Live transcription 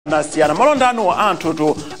Nasiyana malondano anthu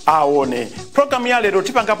tu aone. Program ya lero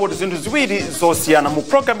tipangapo zinthu ziwiri zosiyana. Mu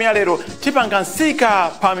program ya lero tipanga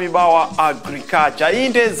MSIKA pa mibawa agriculture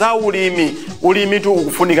inde za ulimi tu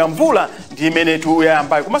ukufunika mvula ndi imene tu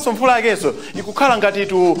yayambayo komanso mvula yakeso ikukhala ngati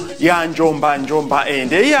tu ya njomba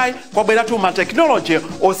ende iyayi kwabwera tu ma technology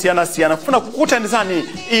osiyana kufuna kukuthandizani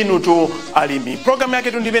inu tu alimi. Program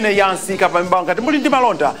yake tu ndi imene ya MSIKA pa mibawa ngati muli ndi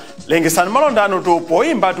malonda lengesani malonda anu tu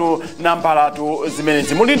poimba tu nambala tu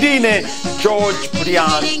zimenezi. Muli ndi ine George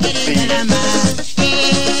Brian B.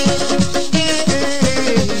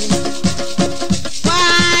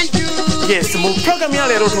 Yes, mu program ya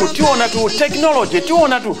lero tu tiona tu technology,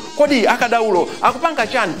 tiona tu kodi akadaulo akupanga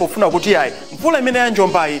chani pofuna kuti yayi mvula imene ya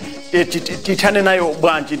njombayi tithane nayo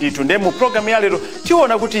bwanji ndithu. Nde mu program ya lero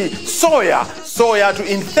tiona kuti soya tu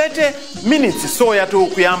in 30 minutes soya tu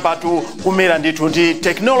kuyamba tu kumera ndithu ndi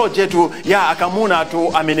technology tu ya akamuna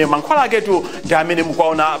tu amene mankhwala ake tu ndi amene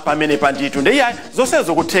mukuona pamene pa ndithu. Nde iyayi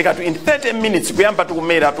zonsezo kutheka tu in 30 minutes kuyamba tu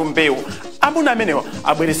kumera tu mbewu. Amuna amenewa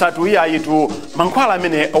abweresa tu iyayi tu mankhwala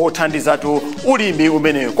amene othandiza tu ulimi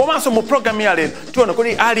umeneyo. Komanso mu program ya lero tiona kuti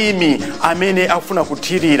alimi amene akufuna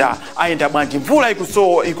kuthirira ayenda bwanji mvula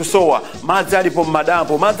ikusowa madzi alipo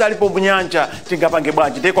m'madambo madzi alipo m'nyanja tingapange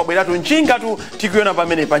bwanji. Nde kwabweratu njinga tu tikuiona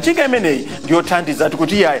pamene pa njinga imeneyi ndiyothandiza tu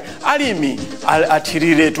kuti iyayi alimi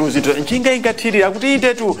athirire tu zinthu njinga ingathirira kuti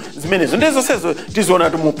inde tu zimenezo. Nde zonsezo tiziona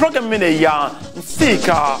tu mu program imeneyi ya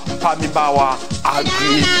MSIKA pa mibawa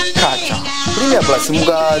agriculture. Premier Plus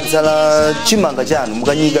mukadzala chimanga chanu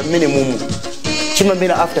mukanyika mmene mumu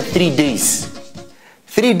chimamera after 3 days.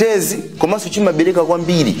 3 days komanso chimabereka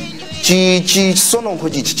kwambiri. Chisononkho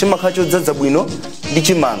chichi chimakhala chodzaza bwino ndi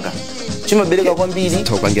chimanga. Chimabereka kwambiri.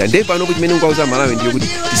 Topangira nde pano kuti mene ngauza Malawi ndiyo kuti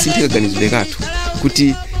tisinthike kaganizidwe kathu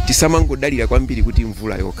kuti tisamangodalira kwambiri kuti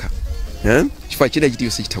mvula yokha. Chifukwa chida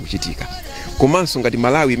chitiyonse chitha kuchitika. Komanso ngati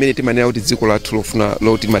Malawi imene timanena kuti dziko lathu lofuna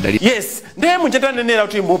loti madalira. Yes, ndiye muchendanenera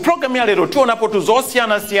kuti mu program ya lero tionapo tu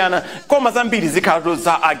zosiyana koma zambiri zikhala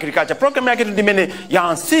za agriculture. Program yake tu ndimene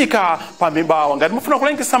ya MSIKA pa mibawa. Ngati mufuna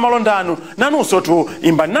kulengesa malondanu nanunso tu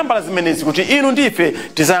imba nambala zimenezi kuti inu ndife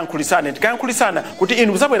tikayankhulisana kuti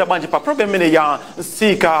inu muzabwera bwanji pa program imene ya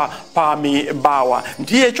MSIKA pa mibawa.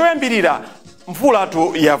 Ndiye choyambirira mvula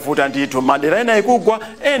tu yavuta ndithu madera ena ikugwa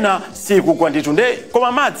ena sikugwa ndithu. Nde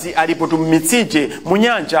koma madzi alipo tu mitsinje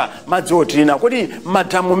munyanja madzi otirina kuti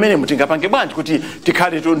madamu mene mutingapange bwanji kuti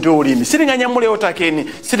tikhale tu ndi ulimi. Sitinganyamule otakeni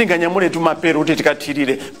sitinganyamule tu mapero kuti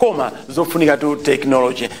tikathirire koma zofunika tu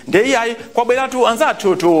technology. Nde iyayi kwabwera tu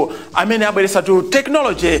anzathu tu amene abweresa tu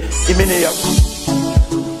technology imene ya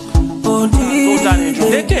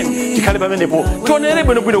tikhale pamenepo tionere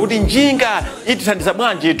bwinobwino kuti njinga itithandiza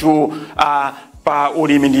bwanji tu pa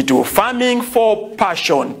ulimi nditu farming for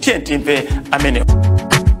passion. Timve amenewo.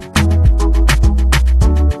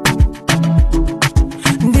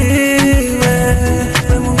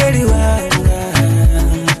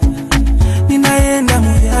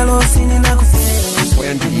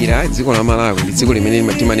 Oyambirira dziko la Malawi ndi dziko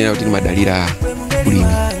limene timanena kuti limadalira ulimi.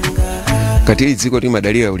 Kati dziko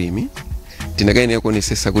limadalira ulimi tinakayenera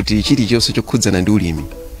kuonesesa kuti chilichonse chokhudzana ndi ulimi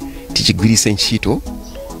tichigwiritse ntchito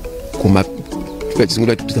kuma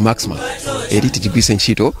to the maximum. Tichigwiritse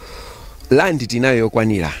ntchito land tinayo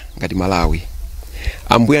yokwanira ngati Malawi.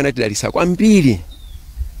 Ambuye anatidalitsa kwambiri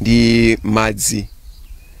ndi madzi.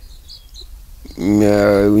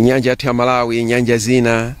 Nyanja yathu ya Malawi nyanja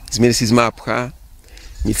zina zimene sizimapha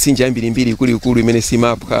mitsinje ambirimbiri ikulu imene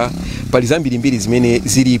simapha pali zambirimbiri zimene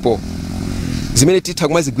zilipo zimene titha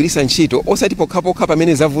kumazigwiritsa ntchito osati pokhapokha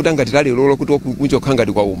pamene zavuta ngati lero kuti kunjokha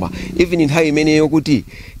ngati kwauma. Even nthawi imeneyo kuti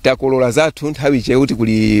takolola zathu nthawi chekuti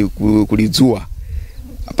kuli dzuwa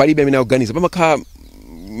palibe amene akuganiza pamakhala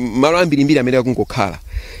malo ambirimbiri amene akungokhala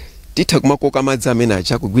titha kumakoka madzi amene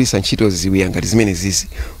acha kugwiritsa ntchito ziwiya ngati zimene zizi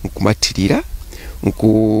nkumathirira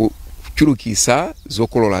nkuchulukisa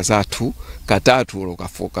zokolola zathu katatu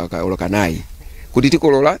kanayi. Kuti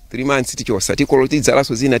tikolola 3 months tichosa tikolola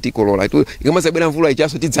tidzalaso zina tikolola ikamazabwera mvula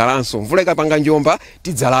ichaso tidzalanso mvula ikapanga njomba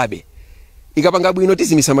tidzalabe ikapanga bwino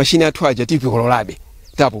tizimisa mashini athu aja tipikololabe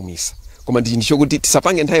tapumisa. Koma ndicho kuti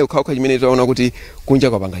tisapange nthawi yokhaokha chimene taona kuti kunja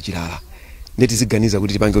kwapanga chilala ndi tiziganiza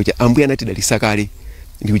kuti tipange ucha ambuye anatidalitsa kale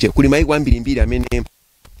ndi ucha kuli maiko ambirimbiri amene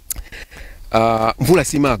mvula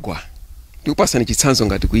simagwa. Ndikupasani chitsanzo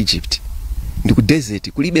ngati ku Egypt ndi ku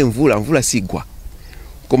desert kulibe mvula sigwa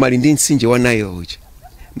koma ndi mtsinje wa Nile uja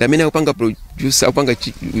ndamene akupanga producer akupanga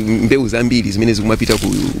mbewu zambiri zimene zikumapita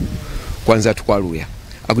kwanza tukwaluya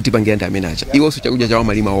akutipangira ndamene acha iwonso chakudya chawo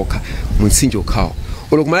malima okha mu mtsinje okhawo.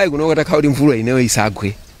 Olo kumalayi kuno katakhala kuti mvula ineyo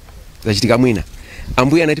isagwe zachitika mwina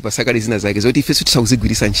ambuye anati pasakale zina zake zoti ifeso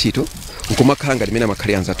tisakuzigwirisa ntchito nkomakhala ngati mene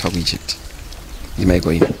amakhale anzathu aku Egypt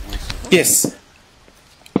ndimayiko ino. Yes,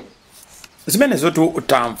 zimene zoti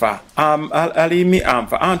utamva alimi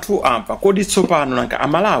amva anthu amva kodi tsopano nanga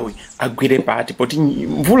amalawi agwire pati poti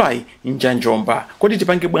mvulayi njanjomba kodi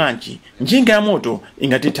tipange bwanji njinga ya moto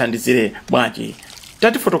ingatithandizire bwanji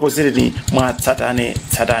tatifotokozereni mwa tsatane.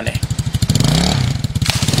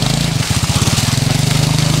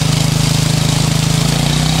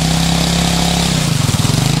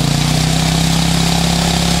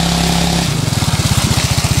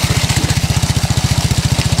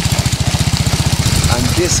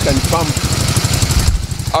 This can pump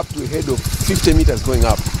up to a head of 50 meters going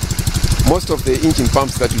up. Most of the engine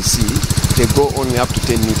pumps that we see, they go only up to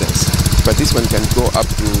 10 meters. But this one can go up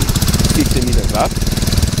to 50 meters up.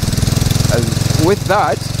 And with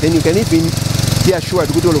that, then you can even be assured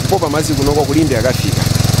kuti olokupopa mazi kunoko kulinde akafika.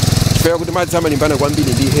 Chifukwa kuti madzi amalimbana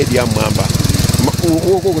kwambiri ndi head ya mwamba.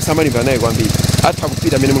 Uko kusamalimbana naye kwambiri. Atha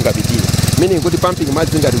kupita mene mungapitira. Meaning kuti pumping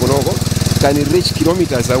madzi ngati kunoko can reach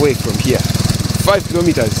kilometers away from here. 5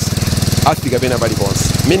 kilometers afika pena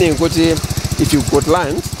paliponse. Meaning kuti if you've got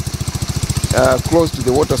land close to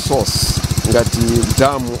the water source ngati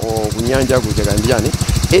dam or kunyanja kuja kanjani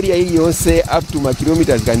area hii yonse up to ma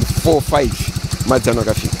kilometers can 4-5 madzano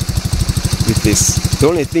akafika with this. The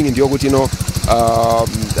only thing ndiyo kuti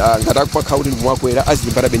ngati akupakha kuti mwakwera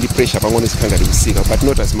azilimbana bendi pressure pang'ono sikhanga likusika but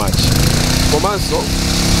not as much. Komanso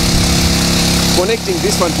connecting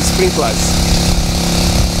this one to sprinklers,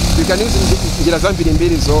 you can use njira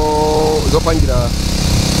zambiri zopangira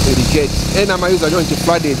irrigate. Ena mayuza chonchi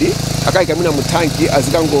flooded akaika mwina mutanki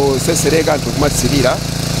azikangosesereka anthu kumatsirira,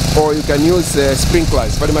 or you can use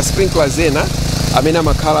sprinklers. Pali ma sprinklers ena amene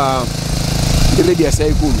amakhala ndi radius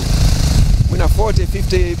yaikulu mwina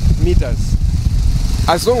 40-50 meters.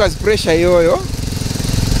 As long as pressure yoyo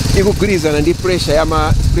ikugwirizana ndi pressure ya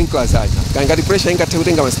ma sprinklers aja, ngati pressure ingathe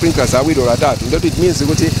kutenga ma sprinklers awiri or atatu, ndoti it means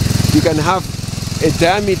kuti you can have a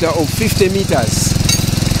diameter of 50 meters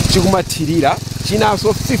chikumathirira chinaso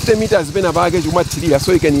 50 meters pena pake chikumathirira,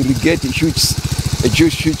 so you can irrigate a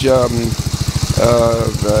huge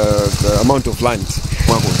amount of land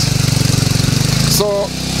mwakuti. So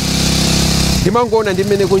ndimangoona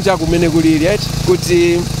ndimene kunja kumene kulili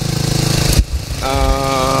kuti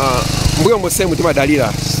mbuyo mosemu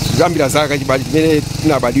timadalira zambira zaka chibali timene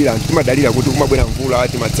tinabadira anthu timadalira kuti kumabwera mvula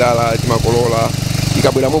timadzala timakolola,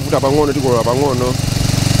 ikabwera movuta pang'ono tikolola pang'ono.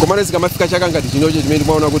 Komano zikamafika chaka ngati chinocho chimene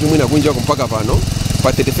timaona kuti mwina kunja kumpaka pano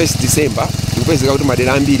pa 31st December tikupezeka kuti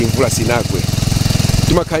madera ambiri mvula sinagwe,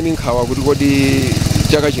 timakhala ndi nkhawa kuti kodi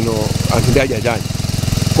chaka chino anthu ndi adya chani.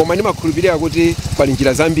 Koma ndimakhulupirira kuti pali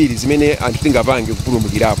njira zambiri zimene anthu tingapange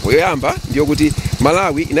kupulumukirapo. Yoyamba ndiyo kuti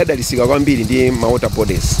Malawi inadalisika kwambiri ndi ma water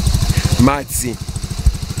bodies, madzi.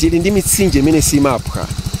 Tili ndi mitsinje imene simaphwa,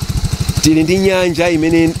 tili ndi nyanja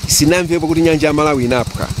imene sinamvepo kuti nyanja ya Malawi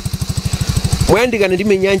inaphwa. Moyandikana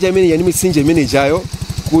ndi nyanja imene yani mitsinje imene jayo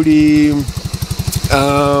kuli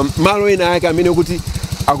malo ena ake amene kuti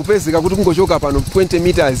akupezeka kuti kungochoka pano 20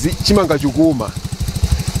 meters chimanga chikuma,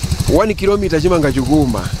 1 kilometer chimanga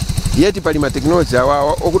chikuma. Yeti pali ma technology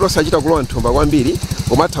awawa okuti osachita kulowa nthomba kwambiri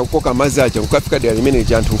komatha kukoka madzi aja kukafika dera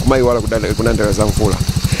limene anthu kumayiwala kunandala za mvula.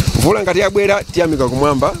 Mvula ngati yabwera tiyamika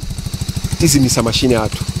kumwamba tizimisa mashine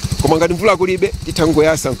athu, koma ngati mvula kulibe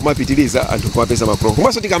titangoyasa nkumapitiliza anthu kumapeza makolo.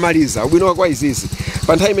 Komanso tikamaliza ubwino kwa izizi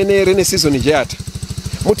pa nthawi imene rainy season ijata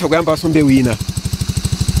mutha kuyamba asombe wina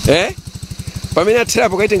pamene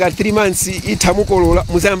atherapo kaite ngati 3 months itha mukolola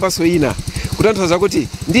muzayambaso ina, kutanthauza kuti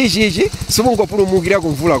ndi ichichi simungopulumukira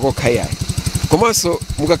kumvula kokha yayi. Komanso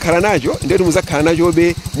mukakhala nacho ndiyoti muzakhala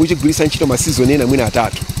nachobe muchigwirisa ntchito ma season ena mwina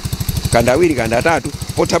atatu kanda awiri kanda atatu,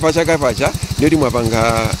 potha pachaka pacha ndiyoti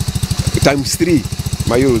mwapanga times 3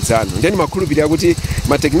 mayulu dzano. Ndiyani makhulupirira kuti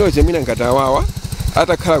ma technology mwina ngati awawa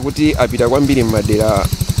atakhala kuti apita kwambiri m'madera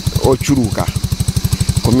ochuluka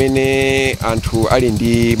kumene anthu ali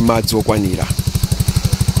ndi madzi okwanira,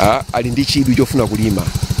 ali ndi chidwi chofuna kulima,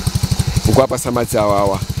 nkuwapasa madzi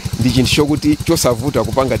awawa ndi chinthu chokuti chosavuta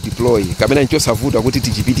kupanga deploy kapena chosavuta kuti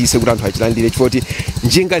tichipitise kuti anthu achilandire, chifoti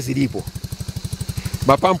njinga zilipo,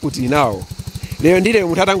 mapampu tili nawo. Lero ndile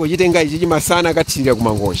mutatangochitenga ichi chimasana akathirira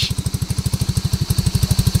kumangochi,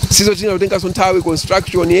 sizo tina kutengaso nthawi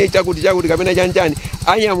construction chakuti kapena chanjani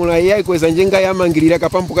anyamula yayi kweza njinga yamangirira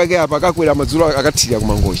kapampu kake apa kakwera madzulo akathirira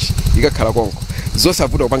kumangochi ikakhala konko,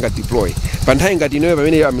 zosavuta kupanga deploy. Pa nthawi ngati inoyo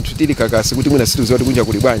pamene anthu tili kakasi kuti mwina situziwa kuti kunja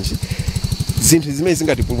kuli bwanji zinthu zimene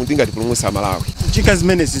zingatipulumutsa Malawi. Njinga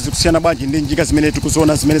zimene zikusiyana bwanji ndi njinga zimene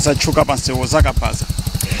tikuziona zimene zatchuka pa nsewu zakapaza?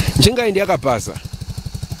 Njinga iyi ndi yakapaza,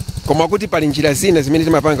 koma kuti pali njira zina zimene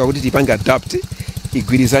timapanga kuti tipange adapt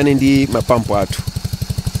igwirizane ndi mapampu athu.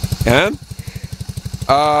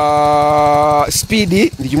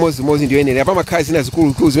 Speed ndi chimodzimodzi ndiyoyenera pamakhala zina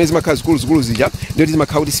zikuluzikulu zimene zimakhala zikuluzikulu zija ndiyoti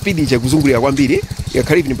zimakhala kuti speed ija kuzungulira kwambiri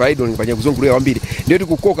yakhale even pa idling panya kuzungulira kwambiri ndiyoti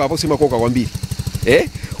kukoka apo simakoka kwambiri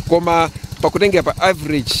koma pakutengera pa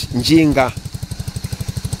average njinga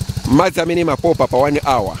madzi amene mapopa pa 1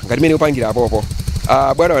 hour ngati mene upangira apopo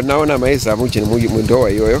bwana wanaona maeza mujeni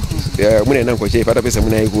mundowa iyoyo mwina nangoche patapeza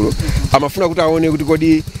mwina ikulu amafuna kuti aone kuti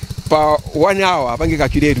kodi pa 1 hour apange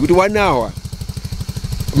calculate kuti 1 hour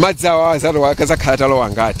madzi awa azalo akazakhala talowa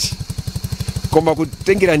ngati koma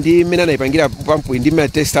kutengera ndi mmene anayipangira pampu ndi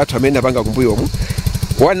matest athu amene apanga kumbuyomu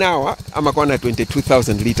 1 hour amakwana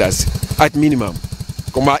 22,000 liters at minimum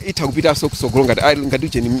koma itha kupitanso kusogolo ngati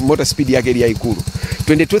ucheni motor speed yake ili yayikulu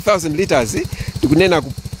 22,000 liters tikunena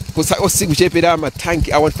osikuchepera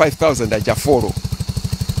matanki awa 5,000 aja folo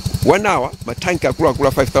 1 hour matanki akuluakulu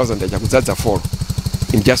 5,000 aja kudzadza folo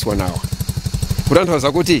in just 1 hour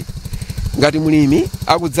kutanthauza kuti ngati mulimi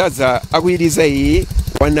akuyiriza iyi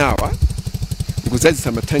 1 hour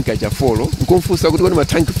kudzadzisa matanki aja folo nkumfunsa kuti kodi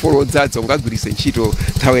matanki folo odzadza ungagwirise ntchito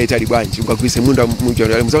nthawi yayitali bwanji ungagwirise munda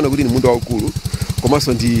muzaona kuti ni munda waukulu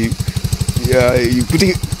komanso ndi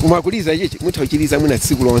kuti umakuliza ichi mutha kuchiliza mwina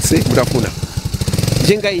tsiku lonse mutafuna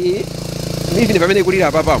njinga iyi even pamene kulira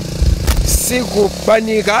apapamu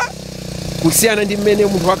sikubanika kusiyana ndi mmene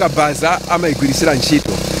munthu wakabaza amayigwirisira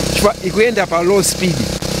ntchito chifukwa ikuyenda pa low speed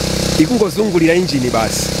ikungozungulira engine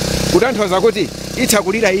basi kutanthauza kuti itha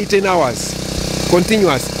kulira 10 hours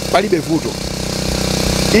continuous palibe vuto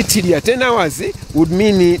itilia 10 hours would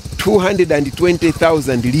mean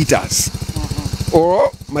 220,000 liters or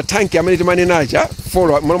matanki amene timanenaja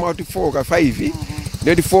 4 mwana mwati 4 ka 5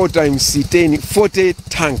 ndeti 4 times 10 40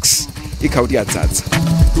 tanks ikauti adzadza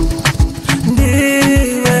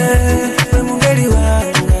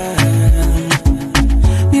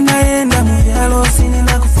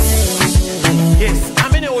yes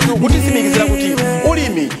amene kutitsimikizira kuti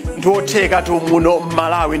ulimi ndiotheka tu muno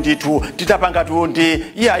Malawi ndithu titapanga tu ndi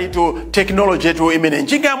yaitu technology tu imene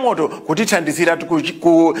njinga ya moto kutithandizira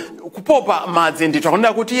kupopa madzi ndithu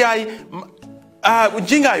akunena kuti yayi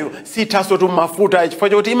njingayo sithaso tu mafuta chifukwa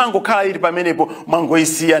choti imangokhala ili pamenepo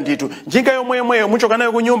mwangoisiya ndithu njinga yomweyo muchoka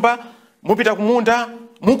nayo ku nyumba mupita kumunda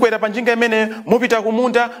mukwera pa njinga imene mupita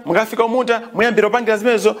kumunda mukafika kumunda muyambira upangira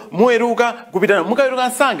zimenezo muweruka kupita mukaweruka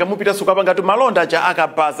nsanga mupita sukapanga tu malonda aja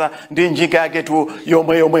akabaza ndi njinga yake tu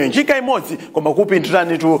yomweyo njinga imodzi koma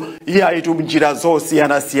kupindulani tu yaitu njira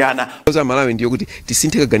zosiyana za Malawi ndiyo kuti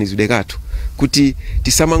tisinthe kaganizidwe kathu kuti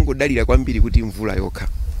tisamangodalira kwambiri kuti mvula yokha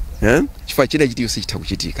chifukwa chida chitiyonse chitha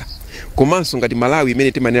kuchitika komanso ngati Malawi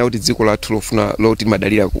imene timanena kuti dziko lathu lofuna loti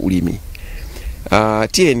timadalira ku ulimi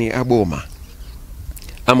tiyeni aboma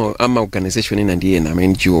ama organization ina ndi ena ama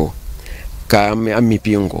NGO ka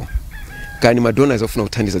amipingo kani madonors ofuna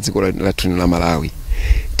kuthandiza dziko lathu la Malawi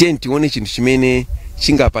tiyeni tione chinthu chimene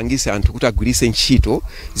chingapangise anthu kuti agwirise ntchito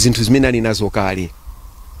zinthu zimene ali nazo kale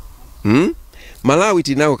Malawi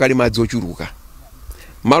tinawo kale madzi ochuluka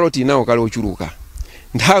malo tinawo kale ochuluka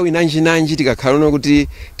nthawi nanji tikakhala kuti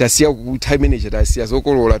tasiya kutha imene tasiya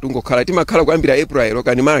zokolola tungokhala timakhala kuyambira April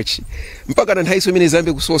kani March mpaka nthawi imene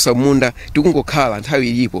zambe kusosa munda tikungokhala nthawi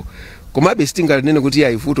ilipo komabe sitinganene kuti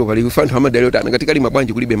ayivuto pali kufanthu amadaliro tana ngati kali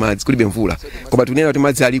mabwanji kulibe madzi kulibe mvula koma tunena kuti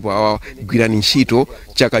madzi alipo awa gwirani ntchito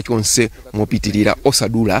chaka chonse mopitirira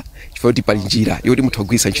osadula chifukwa kuti pali njira yoti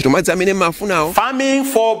muthogwisa ntchito madzi amene mafunawo farming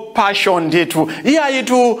for passion ndithu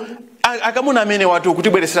iyayitu akamuna amene watu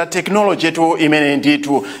kutibweresera technology tu imene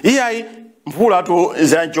ndithu iyayi mvula tu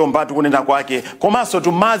za njomba tukunena kwake komanso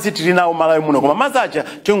tu madzi tilinawo Malawi muno koma madzi aja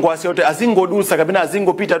tingowasiya kuti azingodusa kapena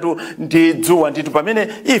azingopita tu ndi dzuwa ndithu pamene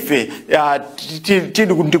ife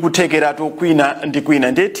tili ndikuthekera tu kwina ndi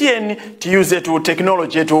kwina ndiye tiyeni tiyuze tu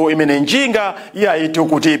technology tu imene njinga iyayitu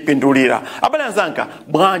kutipindulira abale anzanga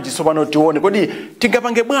bwanji sopano tione kodi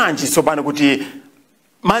tingapange bwanji sopano kuti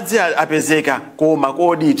madzi apezeka koma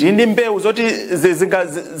kodi ndi mbewu zoti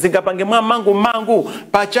zingapange mangu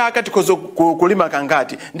pachaka tikhozo kulima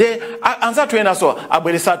kangati nde anzathu enaso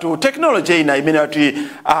abweresatu technology ina imene ati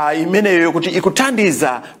imeneyo kuti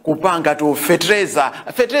ikuthandiza kupanga tu fertilizer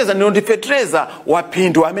ndi fertilizer wa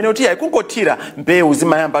phindu amene kuti ikungothira mbewu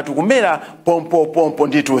zimayamba tu kumera pompo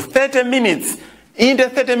ndithu 30 minutes in the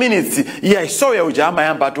 30 minutes soya uja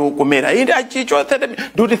amayamba tu kumera inde achicho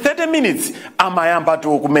 30 minutes amayamba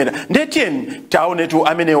tu kumera ndetien taone tu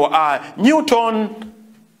amene wa Newton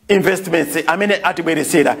investments amene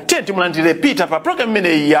atibweresera tenti mulandire Peter pa program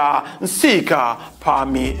imene ya MSIKA pa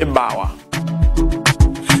mibawa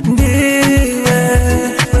ndiye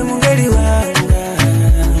mungeli wanga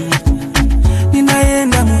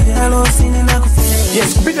ninaenda mujalo sinina kufika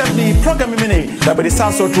Yes, kupita ni program imene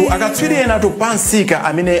tabweresanso tu akatswiri ena tu pansika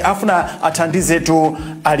amene afuna athandize tu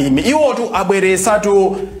alimi. Iwo tu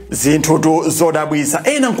abweresatu zinthu tu zodabwisa.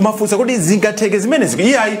 Ena nkumafunsa kuti zingatheke zimene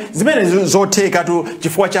iyayi zimene zotheka tu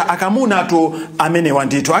chifukwa cha akamuna tu amenewa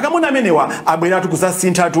ndithu. Akamuna amenewa abweratu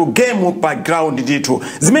kuzasintha tu game background ndithu.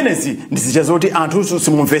 Zimenezi ndizija zoti anthu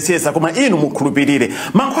simumvesesa koma inu mukhulupirire.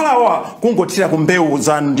 Mankhwalawa kungothira ku mbewu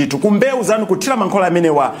zanu ndithu. Ku mbewu zanu kuthira mankhwala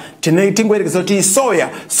amenewa tingoyerekeza kuti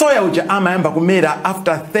soya uja amayamba kumera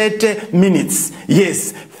after 30 minutes.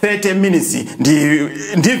 Yes, 30 minutes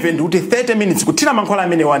ndive ndikuti 30 minutes kuthira mankhwala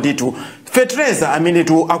amenewa ndithu. Fertilizer amene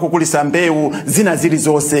tu akukulisa mbewu zina zili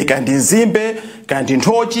zonse kandi nzimbe kandi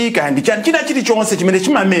nthochi kandi china chilichonse chimene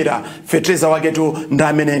chimamera fertilizer wake tu ndi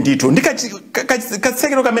amene ndithu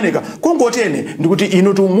ndikatsekero kameneka kungotene ndikuti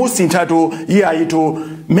inu tu musinthatu iyayi tu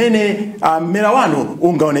mene mmera wanu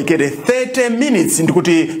ungaonekere 30 minutes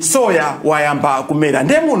ndikuti soya wayamba kumera.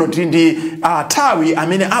 Nde muno tili ndi Thawi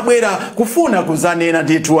amene abwera kufuna kuzanena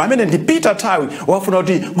ndithu amene ndi Peter Thawi wafuna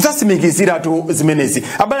kuti kuzasimikizira tu zimenezi.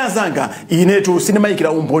 Abale zanga inetu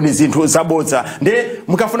sinimayikira umboni zinthu zabodza. Nde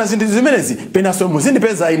mukafuna zinthu zimenezi penaso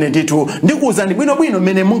muzindipeza ine ndithu ndikuwuzani bwinobwino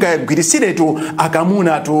mmene mungagwirisire tu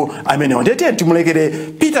akamuna tu amenewa. Ndete timulekere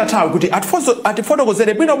Peter Thawi kuti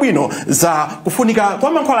atifotokozere bwinobwino za kufunika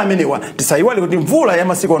kwa mankhwala amenewa. Tisayiwale kuti mvula ya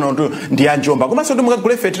masiku ano ndi ya njomba komanso kuti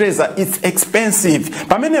mukagule fertilizer it's expensive.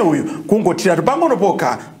 Pamene uyu kungothira tu pang'ono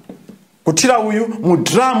pokha kuthira uyu mu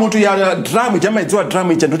drum tu ya drum jamaidziwa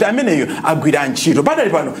drum icha ndikuti ameneyo agwira ntchito. Padali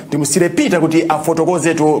pano timusire Peter kuti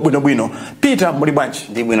afotokoze tu bwinobwino. Peter muli bwanji?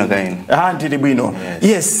 Ndi bwino kaini. Ndili bwino.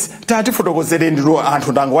 Yes, tatifotokozere ndiro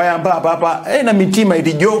anthu ndango wayamba apa ena mitima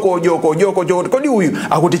iti joko kodi uyu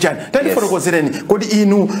akuti chani? Tatifotokozereni kodi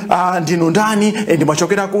inu ndinu ndani ndi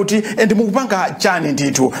mwachokera kuti ndi mukupanga chani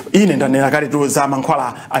ndithu. Ine ndanena kale tu za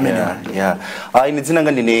mankhwala amenewa. Ine dzina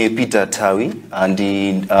langa ndine Peter Thawi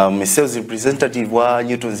ndi sales representative wa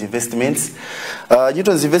Newton's Investments.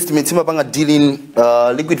 Newton's Investments imapanga dealing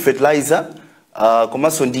liquid fertilizer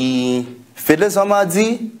komanso ndi fertilizer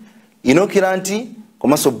madzi, inoculant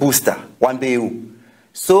komanso booster wa mbewu.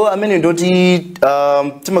 So amene ndoti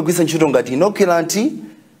timagwisa ntchito ngati inoculant,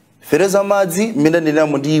 fertilizer madzi, mmene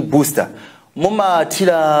ndinamo ndi booster.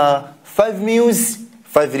 Mumathira 5 mils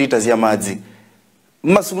 5 liters ya madzi.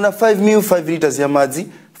 Mmasukuna 5 mils 5 liters ya madzi.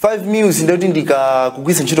 5 mils ndoti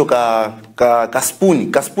ndikagwisa ntchito ka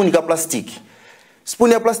spoon ka plastic.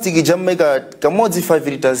 Spoon ya plastic jammaika kamodzi 5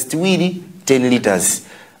 liters tiwiri 10 liters.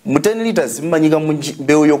 Mu 10 liters mmanyika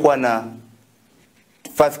mbewu yokwana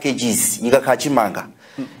 5 kgs ikakhala chimanga.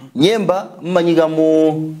 Nyemba mmanyika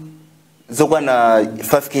mu zokwana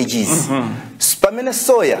 5 kgs. Pamene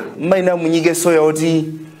soya mmayina munyike soya oti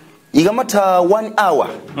ikamatha 1 hour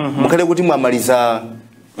mukhale kuti mwamaliza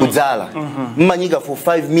kudzala. Mmanyika for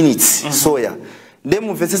 5 minutes soya. Nde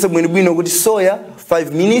mumvetsese bwino kuti soya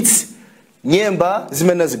 5 minutes, nyemba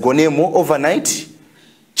zimene zigonemo overnight,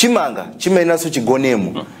 chimanga chimeneso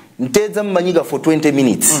chigonemo ntedza mmanyika for 20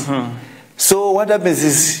 minutes. So what happens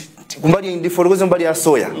is kumbali ndifotokoze mbali ya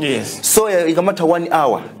soya. Soya ikamatha 1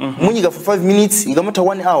 hour munyika for 5 minutes, ikamatha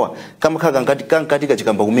 1 hour kama kankati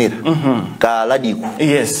kachikamba kumera ka ladiko.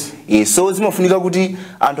 So zimafunika kuti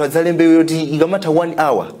anthu adzale mbewu yoti ikamatha 1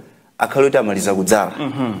 hour akhale kuti amaliza kudzala.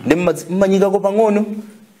 Ndi mmanyikako pang'ono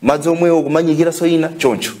madzi omwewo kumanyikira so ina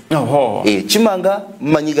choncho. Chimanga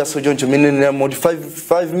mmanyika so choncho mene moti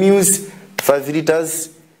 5 mils 5 liters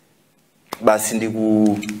basi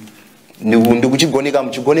ndikuchigoneka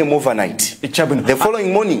mchigone overnight. The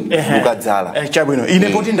following morning ukadzala. Chabwino ine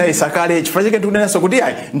poti ndaisakale chifukwa chake tikunenanso kuti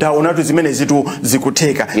ayi ndaonatu zimene zitu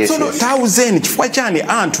zikutheka. So tauzeni chifukwa chani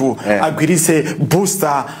anthu agwirise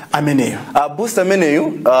booster ameneyo? Booster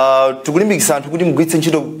ameneyo tikulimbikisa anthu kuti mugwiritse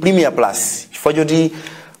ntchito Premier Plus. Chifukwa choti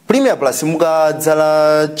Premier Plus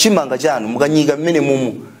mukadzala chimanga chanu mukanyika mmene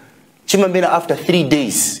mumu chimamera after 3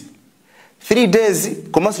 days. 3 days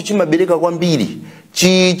komanso chimabereka kwambiri.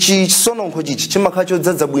 Chisononkho chichi chimakhala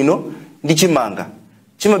chodzaza bwino ndi chimanga.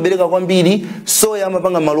 Chimabereka kwambiri, soya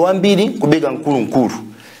amapanga malo ambiri kubeka mkulu.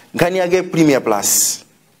 Nkhani yake Premier Plus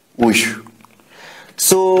uyu.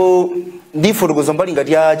 So ndifotokoza mbali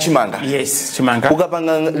ngati ya chimanga. Chimanga.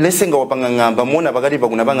 Ukapanga lesenga wapanga ng'amba muona pakati pa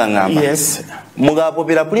kunapanga ng'amba.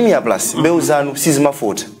 Mukapopera Premier Plus mbewu zanu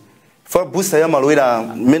sizimafota. For booster ya malowera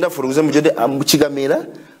menda fotokoza mujode chikamera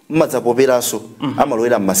mmadzapoperaso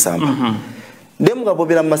amalowera mmasamba. Nde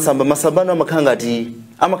mukapopera masamba anu amakhala ngati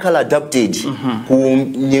amakhala adapted ku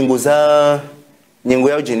nyengo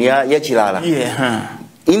ya ujeni ya chilala.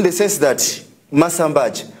 In the sense that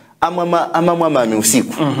masambaji amamwamami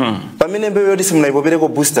usiku pamene mbewu yoti simunayipopereko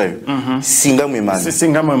booster yo singamwe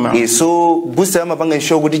madzi so booster amapanga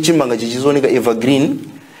ensure kuti chimanga chichizoneka evergreen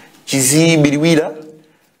chizibiriwira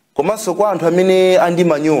komanso kwa anthu amene andi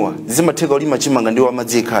manyowa zimatheka ulima chimanga ndi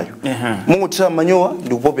wamadzi ekhayo mungothira manyowa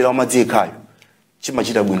ndi kupopera wamadzi ekhayo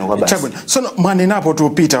chimachita bwino kwa basi. So mwanenapo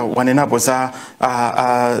tupita wanenapo za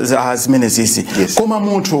zimene zizi. Koma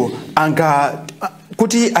munthu anga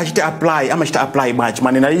kuti achite apply amachita apply bwanji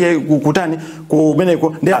manena iye kutani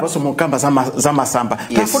kumeneko ndi apaso mukamba za masamba.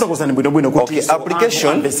 Tafuta kuzani bwino kuti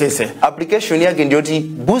application yake ndiyoti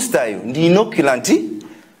booster yo ndi inoculant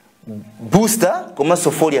booster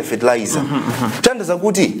komanso foliar fertilizer. Tandaza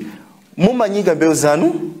kuti mumanyika mbewu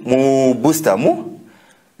zanu mu booster mu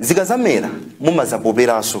zikazamera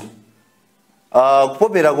mumazapoperaso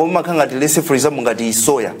kupopera komakanga tilese for example ngati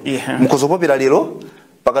soya mkozopopera lero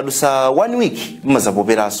pakadusa 1 week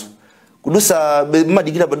mumazapoperaso kudusa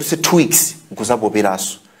madikira paduse 2 weeks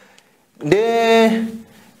mkozapoperaso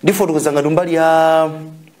ndi fotokoza ngati mbali ya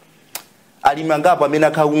alimi angapo amene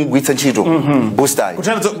akagwitsa ntchito booster.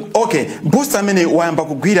 Okay, booster amene wayamba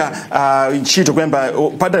kugwira ntchito kuyamba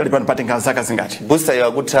padali pano patenga zaka zingati? Booster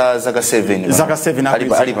yakutha zaka 7. Zaka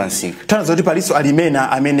 7 ali pansika. Tanazo kuti paliso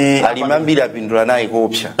alimena amene alimi ambiri apindula naye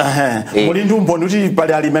kopsa. Muli ndi umboni kuti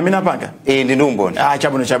pali alimi amene apanga? Ndi umboni.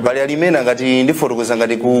 Chabwino. Pali alimena ngati ndi fotokoza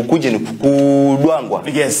ngati kujeni kudwangwa.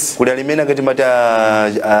 Yes. Kuli alimena ngati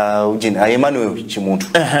mata ujeni Emmanuel chimuntu.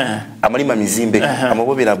 Amalima mizimbe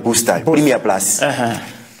amapopera booster Premier Plus.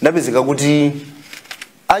 Ndapezeka kuti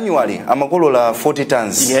annually amakolola 40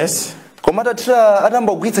 tons. Yes. Komata tra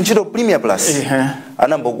atamba kugwitsa ntchito Premier Plus.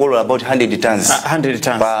 Anambokolola about 100 tons. 100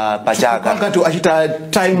 tons. Pa chaka. Ngati achita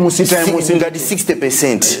time ngati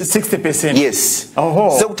 60%. 60%. Yes.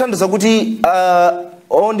 So kutandaza kuti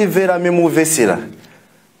ondimvera memuvesera.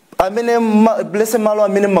 Amene blesse malo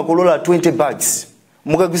amene makolola 20 bags.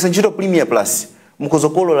 Mukagwitsa ntchito Premier Plus.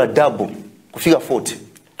 Mukozokolola double kufika 40.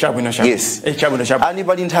 Chabwino. Yes. Chabwino. Ani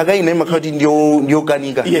pali nthaka ina imakati ndiyo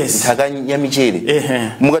kanika. Yes. Nthaka ya michere.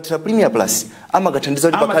 Mukathira Premier Plus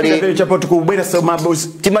amakathandiza kuti pakale chapoto kubwera so mabosi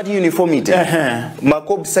timati uniformity.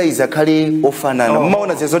 Makob size akhale ofanana.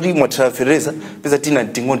 Mumaona zezoti mwathira fereza peza tina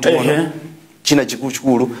tingono. China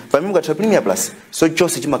chikulu. Pamene mukathira Premier Plus so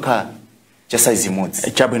chose chimakhala cha size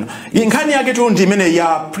imodzi. Chabwino. Inkhani yake tu ndi imene ya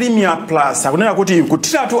Premier Plus akunena kuti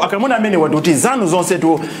kutiratu akamuna amene waduti zanu zonse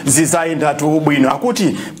tu zizayenda tu bwino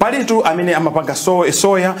akuti pali tu amene amapanga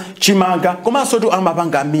soya chimanga komanso tu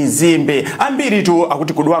amapanga mizimbe ambiri tu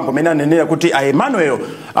akuti kudwango amene anenera kuti Emmanuel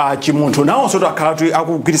chimunthu nawonso tu akhala tu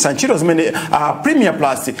akugwiritsa ntchito zimene Premier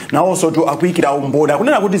Plus nawonso tu akuyikira umboni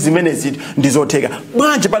akunena kuti zimene ndizotheka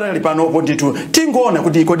bwanji padali panopo nditu tingoona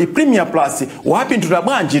kuti kodi Premier Plus wapindula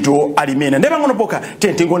bwanji tu alimene ndeba ngono poka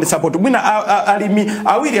tentingone support bwina alimi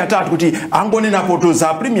awiri atatu kuti angone napo tu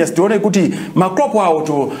za Premier tione kuti makrop awo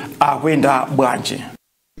to akwenda bwanji.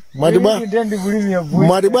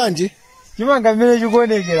 Mwadi bwanji chimanga mene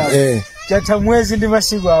chikuonekera chatha mwezi ndi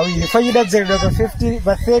masiku awiri fanyida dzera pa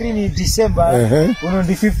 30 ni December uno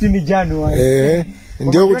ndi 15 January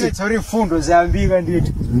ndio kuti tsori fundo zambika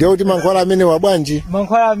nditi ndio kuti mankhwala amene wa bwanji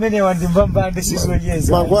mankhwala amene wa ndimbamba ndi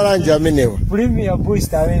sizojeza mankhwala anje amenewa Premier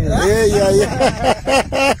booster amene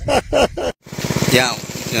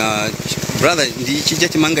brother ndi chija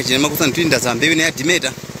chimanga chine makusana twinda zambewe ne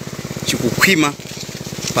adimeta chikukhwima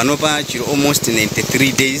panopa chiro almost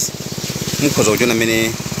 93 days mukhoza kuchona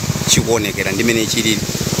mene chikuonekera ndi mene chili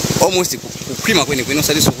almost kukhwima kwene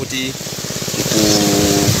osaliso kuti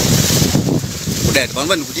kudai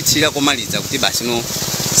panopa ndikutithira komaliza kuti basi no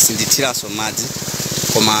sindithiraso madzi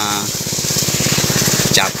koma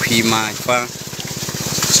chakhwima chifukwa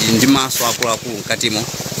ndi maso akuluakulu mkatimo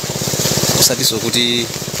osatiso kuti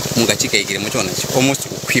mungachikaikire muchona almost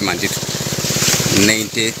kukhwima ndithu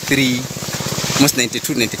 93 almost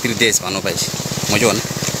 93 days panopa ichi muchona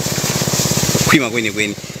kukhwima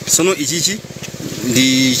kweni sono ichichi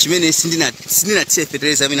ndi chimene sindinathire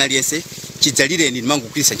fertilizer amene aliyense chidzalire ndi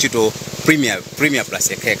mangugwiritsa ntchito Premier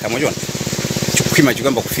Plus yakeka muchona chikukhwima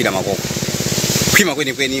chikuyamba kufira makoko kukhwima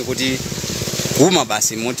kweni kuti kuuma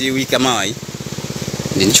basi moti wika mawayi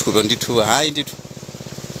ndi nchikupe ndithu hayi ndithu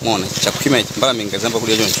mona chakukhwima ichi mbala mingazamba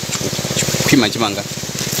kuli choncho chikukhwima chimanga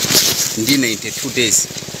ndi 92 days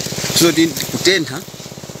so kutentha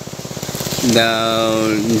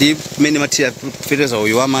ndi mene mathira fertilizer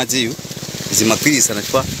uyu wa madziyu zimagwirizana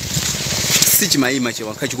chifukwa sichimayima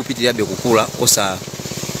chiwakha chikupitirabe kukula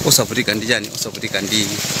osavutika ndi chani osavutika ndi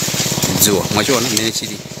dzuwa mwachiona mmene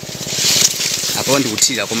chili apapo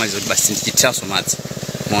ndikuthira komaliza kuti basi ndichithiraso madzi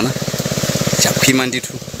mona chakhwima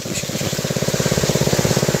ndithu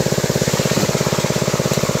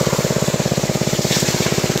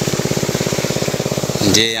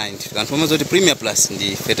ndiye ayi ndithu kanthu zoti Premier Plus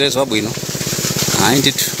ndi fertilizer wabwino ayi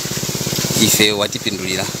ndithu ife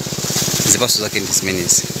watipindulira zipaso zake ndi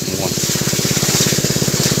zimenezi muona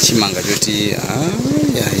chimanga choti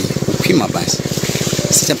ayi kukhwima basi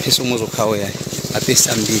sichampheso umwe zokhawo yayi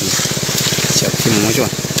apesa ambiri chakukhwima mwachona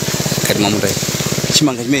kati mamuta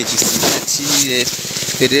chimanga chimene chisati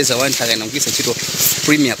fertilizer wanthaka kugwisa ntchito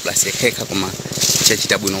Premier Plus yekhekha koma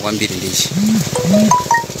chachita bwino kwambiri ndichi.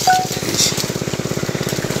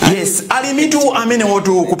 Yes, alimitu amene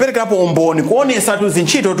wotu kuperekapo umboni kuonesa tu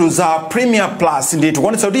zintchito tu za Premier Plus nditu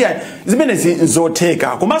kuonesa kuti zimene zotheka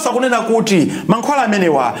komanso akunena kuti mankhwala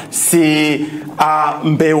amenewa si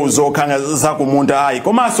mbewu zokha za kumunda ayi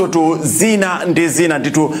komanso tu zina ndi zina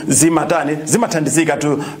nditu zimathandizika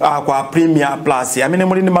tu kwa Premier Plus amene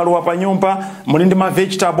muli ndi maluwa pa nyumba muli ndi ma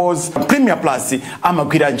vegetables Premier Plus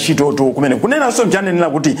amagwira ntchito tu kumene kunena so mjanenera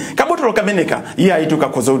kuti kabotolo kameneka iye ayitu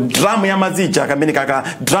kakhoza drum ya mazija kameneka ka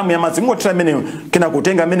drum ya madzi ngotira mene kena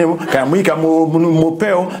kutenga mene kayamwika mu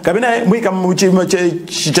peo kapena mwika mu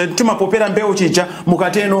chima popera mbewu chicha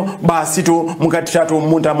mukateno basi tu mukatira tu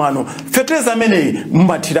munda mwanu fertilizer mene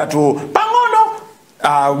mumatira tu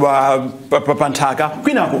pang'ono panthaka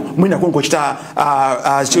kwinako mwina kungochita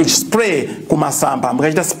spray kumasamba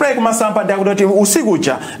mukachita spray kumasamba ndi akuti usiku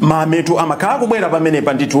uja mametu amakhala kubwera pamene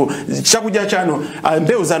panditu chakudya chanu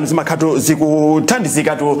mbewu zanu zimakhato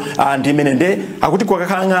zikuthandizika tu ndi mene nde akuti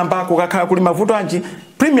kukakhala ng'amba kukakhala kuli mavuto anji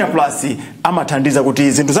Premier Plus amathandiza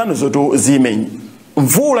kuti zinthu zanu zotu zimenye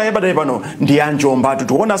mvula yabadali pano ndi anjomba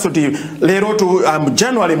tuonanso kuti lero tu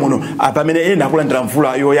January muno pamene ena akulandira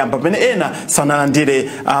mvula yoyamba pamene ena sanalandire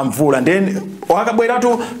mvula then wakabwera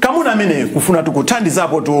tu kamuna amene kufuna tu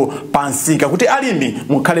kuthandizapo tu pansika kuti alimi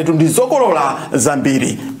mukhale tu ndi zokolola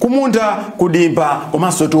zambiri kumunda kudimba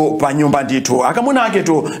komanso tu pa nyumba ndithu akamuna ake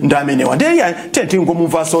tu ndi amenewa ndiye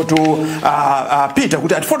tingomumvanso tu Peter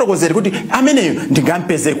kuti atifotokozere kuti ameneyo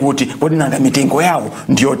ndingampeze kuti kodi nanga mitengo yawo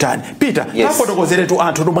ndiyotani Peter afotokozere tu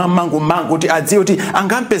anthu tu mangu kuti adziwe kuti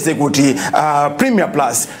angampeze kuti Premier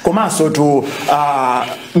Plus komanso tu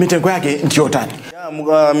mitengo yake ndiyotani.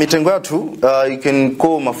 Mitengo yathu you can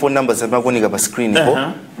call my phone numbers amakuoneka pa screen po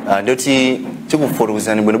ndoti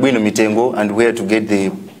tikufotokozani bwino mitengo and where to get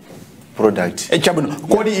the product. Chabwino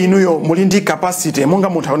kodi inuyo muli ndi capacity monga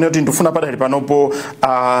munthu aone kuti ndifuna padali panopo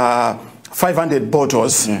 500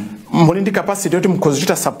 bottles muli ndi capacity yoti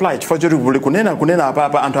mukhozochita supply chifukwa choti kuli kunena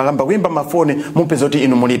apa anthu akamba kuimba mafoni mupeza kuti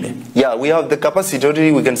inu mulibe. Yeah, we have the capacity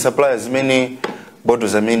yoti we can supply as many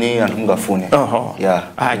bottles amini antungafune. Yeah.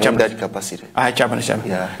 That capacity. Chabwino.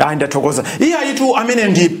 Yeah. Ndathokoza. Iya itu amene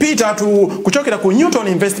ndi Peter tu kuchokera ku Newton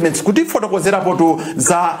Investments kuti fotokozerapo tu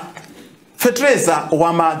za fertilizer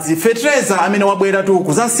wa madzi fertilizer amene wabwera tu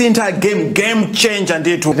kuzasintha game changer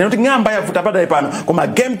nditu ndinoti ng'amba yavuta padali pano koma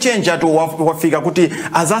game changer tu wafika kuti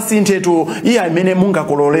azasinthe tu iye amene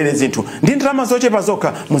mungakololere zinthu ndi ndalama zochepa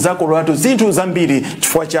zokha muzakolola tu zinthu zambiri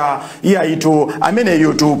chifukwa cha iye ayitu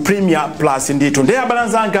ameneyo tu Premier Plus nditu ndiye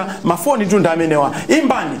abalanzanga mafoni tu ndi amenewa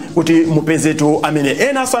imbani kuti mupeze tu amene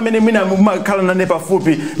enanso amene mwina mumakhala nane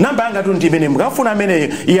pafupi namba yanga tu ndi imene mukafuna ameneyo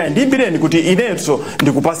iye ndimbireni kuti inenso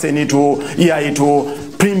ndikupaseni tu iyayitu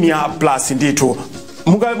Premier Plus nditu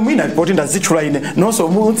mwina poti ndazitchula ine nonso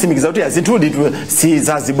mutsimikiza kuti azinthu nditu si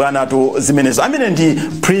zazibwana tu zimenezo amene ndi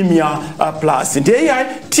Premier Plus ndiye iyayi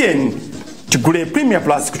tiyeni tigule Premier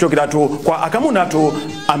Plus kuchokera tu kwa akamuna tu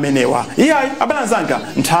amenewa iyayi abalanzanga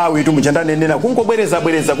nthawi tu mujandanenera kungobwereza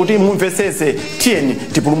kuti mumvesese tiyeni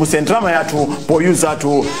tipulumuse ndalama yathu poyuza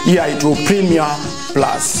tu iyayi tu Premier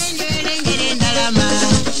Plus.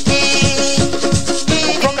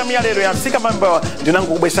 Ya lero ya MSIKA mambo ndinango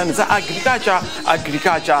kubwesani za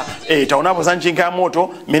agriculture taonapo za njinga ya moto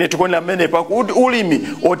mene tukonera mene pa ulimi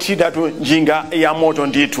othida tu njinga ya moto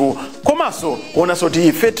ndithu komanso kuonanso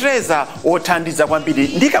ti fertilizer othandiza kwambiri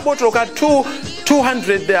ndikabotolo ka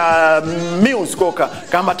 200 mils koka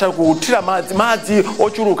kamatha kuthira madzi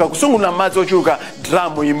ochuluka kusungunula madzi ochuluka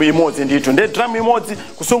drum imodzi ndithu ndi drum imodzi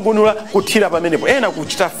kusungunula kuthira pamenepo ena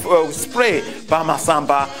kuchita spray pa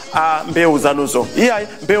masamba a mbewu zanuzo iyayi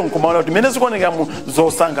mbewu nkumaona kuti mene zikuoneka mu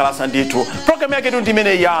zosangalatsa ndithu program yake tu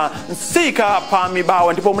ndimene ya MSIKA pa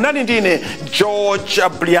mibawa ndipo munali ndine George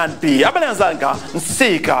Brian B abalanzanga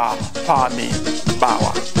MSIKA pa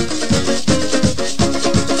mibawa.